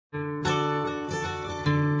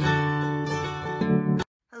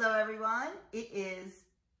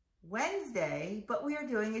Wednesday, but we are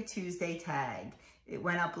doing a Tuesday tag. It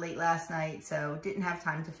went up late last night, so didn't have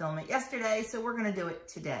time to film it yesterday, so we're gonna do it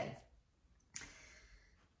today.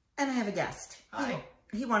 And I have a guest. Hi.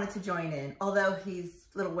 He wanted to join in, although he's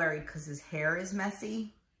a little worried because his hair is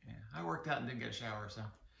messy. Yeah, I worked out and didn't get a shower, so.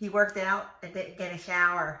 He worked out and didn't get a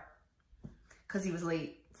shower because he was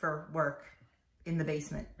late for work in the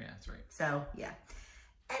basement. Yeah, that's right. So, yeah.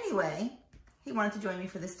 Anyway, he wanted to join me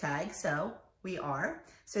for this tag, so we are.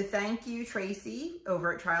 So thank you, Tracy,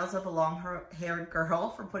 over at Trials of a Long-Haired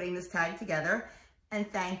Girl, for putting this tag together.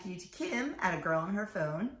 And thank you to Kim, at A Girl on Her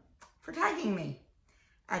Phone, for tagging me.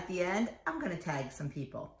 At the end, I'm going to tag some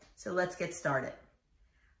people. So let's get started.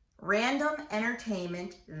 Random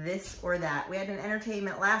entertainment, this or that. We had an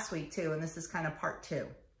entertainment last week too, and this is kind of part 2.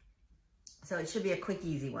 So it should be a quick,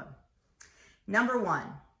 easy one. Number 1,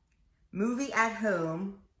 movie at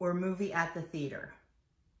home or movie at the theater?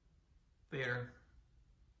 Theater.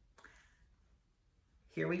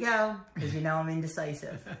 Here we go, because you know I'm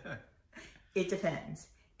indecisive. It depends.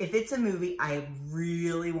 If it's a movie I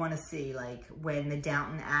really want to see, like when the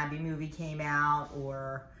Downton Abbey movie came out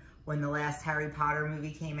or when the last Harry Potter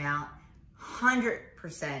movie came out,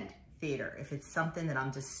 100% theater. If it's something that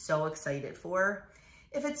I'm just so excited for.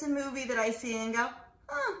 If it's a movie that I see and go,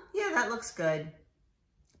 oh, yeah, that looks good.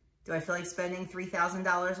 Do I feel like spending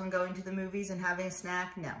 $3,000 on going to the movies and having a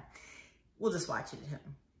snack? No. We'll just watch it at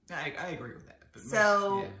home. I agree with that. But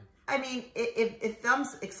So, yeah. I mean, if I'm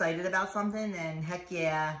excited about something, then heck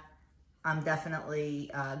yeah, I'm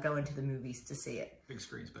definitely going to the movies to see it. Big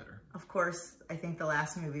screen's better. Of course, I think the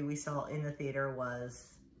last movie we saw in the theater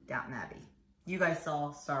was Downton Abbey. You guys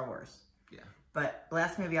saw Star Wars. Yeah. But the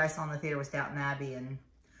last movie I saw in the theater was Downton Abbey, and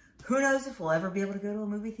who knows if we'll ever be able to go to a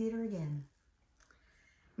movie theater again.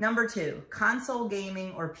 Number 2, console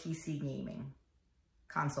gaming or PC gaming?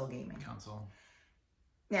 Console gaming. Console.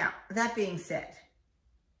 Now, that being said,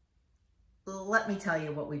 let me tell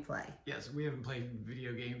you what we play. Yes, we haven't played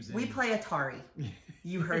video games in... We play Atari.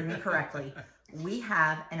 You heard me correctly. We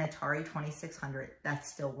have an Atari 2600 that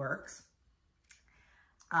still works.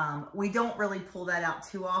 We don't really pull that out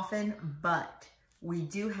too often, but we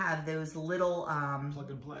do have those little plug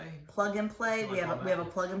and play. Plug and play. We have a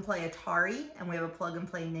plug and play Atari, and we have a plug and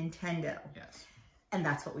play Nintendo. Yes. And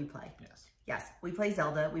that's what we play. Yes. Yes, we play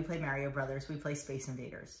Zelda, we play Mario Brothers, we play Space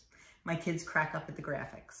Invaders. My kids crack up at the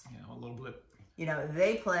graphics. Yeah, a little blip. You know,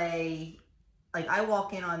 they play, like I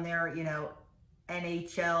walk in on their, you know,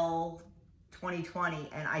 NHL 2020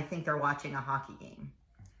 and I think they're watching a hockey game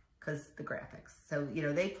because the graphics. So, you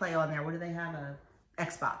know, they play on there. What do they have? A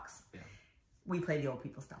Xbox. Yeah. We play the old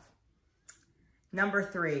people stuff. Number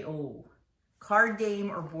 3, card game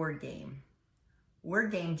or board game? We're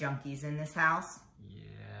game junkies in this house.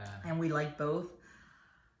 Yeah. And we like both.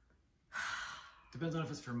 Depends on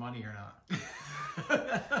if it's for money or not.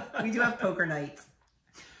 We do have poker nights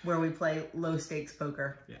where we play low stakes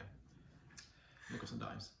poker. Yeah. Nickels and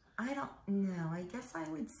dimes. I don't know. I guess I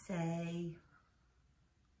would say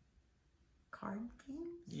card games.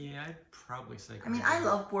 Yeah, I'd probably say card I mean, games. I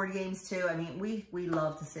love board games too. I mean, we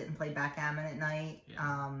love to sit and play backgammon at night.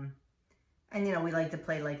 Yeah. And you know, we like to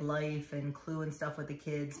play like Life and Clue and stuff with the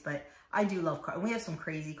kids, but I do love cards. We have some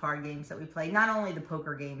crazy card games that we play. Not only the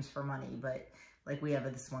poker games for money, but like we have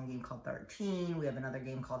this one game called 13. We have another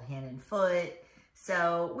game called Hand and Foot.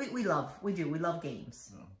 So we love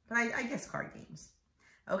games. Oh. But I guess card games.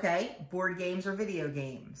 Okay, board games or video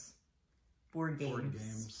games? Board games. Board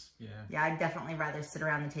games, yeah. Yeah, I'd definitely rather sit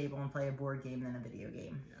around the table and play a board game than a video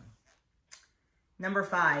game. Yeah. Number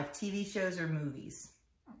 5, TV shows or movies?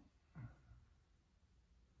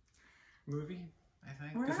 Movie, I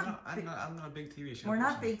think. I'm not a big TV show. We're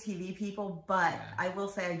not big TV people, but yeah. I will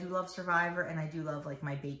say I do love Survivor and I do love like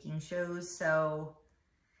my baking shows. So,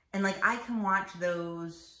 and like I can watch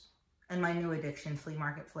those and my new addiction, Flea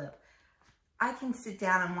Market Flip. I can sit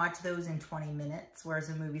down and watch those in 20 minutes, whereas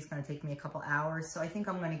a movie's going to take me a couple hours. So I think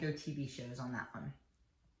I'm going to go TV shows on that one.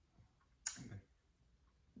 Okay.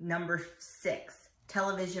 Number 6,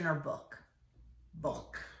 television or book?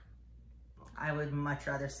 Book. I would much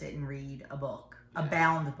rather sit and read a book, a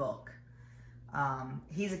bound book.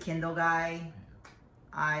 He's a Kindle guy.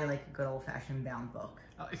 I like a good old-fashioned bound book.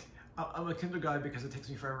 I'm a Kindle guy because it takes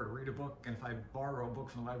me forever to read a book, and if I borrow a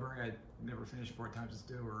book from the library, I never finish 4 times its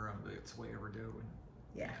due, or it's way overdue.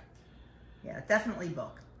 Yeah, definitely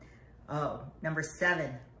book. Oh, number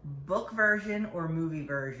 7, book version or movie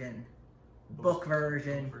version? Book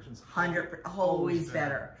version, 100%, always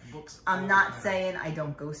better. I'm not saying I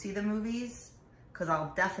don't go see the movies, because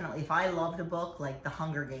I'll definitely, if I loved a book like The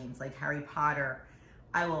Hunger Games, like Harry Potter,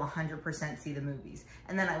 I will 100% see the movies.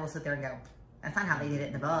 And then I will sit there and go, That's not how they did it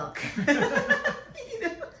in the book. You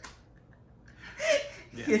know?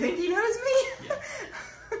 Yeah. You think he knows me? Yeah.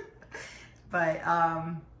 But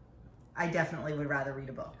I definitely would rather read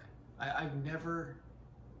a book. I've never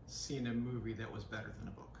seen a movie that was better than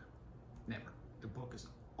a book. Never. The book is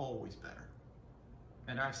always better.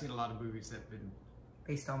 And I've seen a lot of movies that have been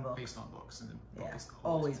Based on books. based on books, and the book Yeah, is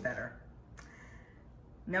always better.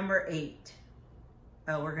 Number 8.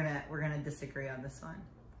 Oh, we're gonna disagree on this one.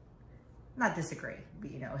 Not disagree, but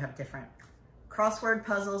you know, have different crossword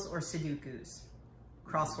puzzles or sudokus.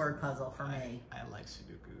 Crossword puzzle for me. I like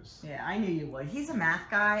sudokus. Yeah, I knew you would. He's a math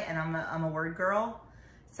guy, and I'm a word girl,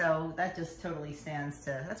 so that just totally stands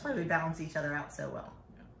to. That's why we balance each other out so well.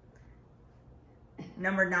 Yeah.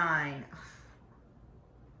 Number 9.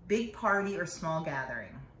 Big party or small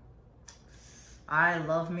gathering. I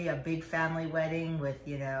love me a big family wedding with,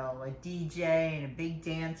 you know, a DJ and a big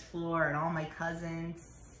dance floor and all my cousins.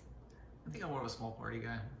 I think I'm more of a small party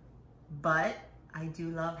guy. But I do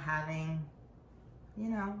love having, you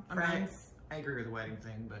know, friends. I agree with the wedding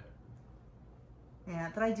thing, but... Yeah,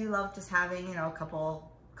 but I do love just having, you know, a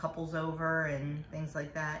couple couples over and things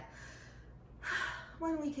like that.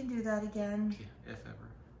 When we can do that again. Yeah, if ever.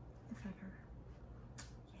 If ever.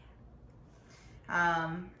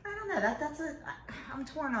 I don't know. I'm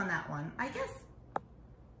torn on that one. I guess.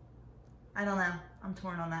 I don't know. I'm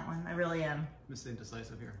torn on that one. I really am. Miss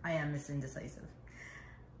Indecisive here. I am Miss Indecisive.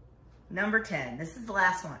 Number 10. This is the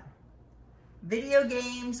last one. Video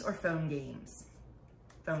games or phone games?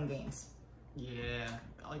 Phone games. Yeah.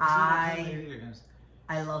 I like video games.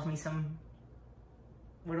 I love me some.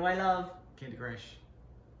 What do I love? Candy Crush.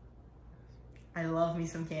 I love me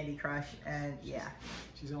some Candy Crush, and yeah.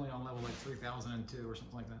 She's only on level like 3002 or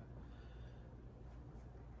something like that.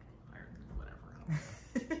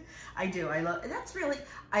 Whatever. I do. I love. That's really.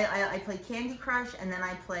 I play Candy Crush, and then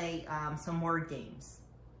I play some word games.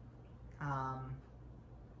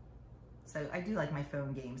 So I do like my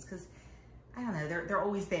phone games because I don't know. They're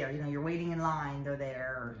always there. You know, you're waiting in line. They're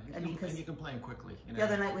there. Yeah, I mean, because you can play them quickly. You know? The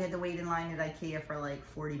other night we had to wait in line at IKEA for like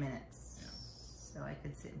 40 minutes. Yeah. So I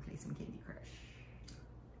could sit and play some Candy Crush.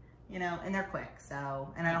 You know, and they're quick.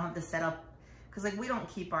 So, and I don't have to set up because like we don't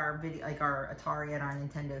keep our video like our Atari and our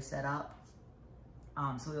Nintendo set up.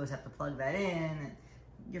 So we always have to plug that in. And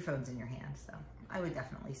your phone's in your hand. So I would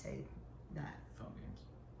definitely say that.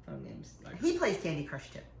 Phone games. He plays Candy Crush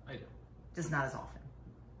too. I do. Just not as often.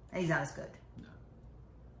 And he's not as good. No.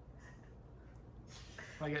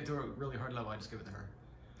 If I get to a really hard level, I just give it to her.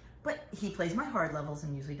 But he plays my hard levels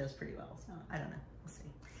and usually does pretty well. So I don't know. We'll see.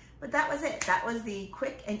 But that was it. That was the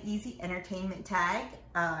quick and easy entertainment tag.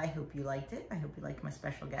 I hope you liked it. I hope you liked my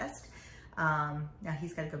special guest. Now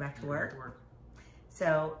he's got to go back to work.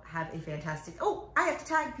 So have a fantastic... Oh, I have to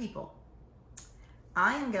tag people.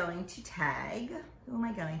 I am going to tag... Who am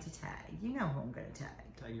I going to tag? You know who I'm going to tag.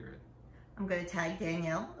 Tag you right. I'm going to tag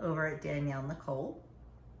Danielle over at Danielle Nicole.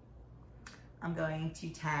 I'm going to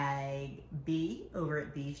tag B over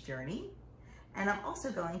at B's Journey. And I'm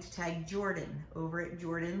also going to tag Jordan over at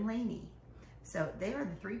Jordan Laney. So they are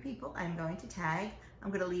the 3 people I'm going to tag. I'm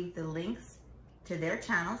going to leave the links to their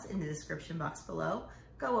channels in the description box below.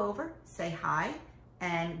 Go over, say hi,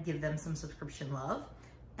 and give them some subscription love.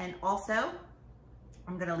 And also,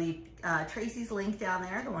 I'm going to leave Tracy's link down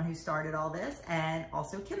there, the one who started all this, and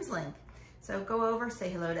also Kim's link. So go over, say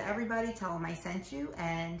hello to everybody, tell them I sent you,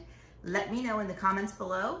 and let me know in the comments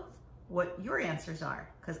below what your answers are,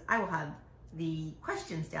 because I will have the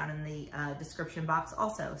questions down in the description box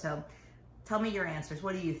also. So tell me your answers.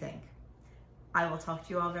 What do you think? I will talk to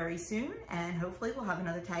you all very soon, and hopefully we'll have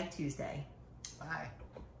another Tag Tuesday. Bye.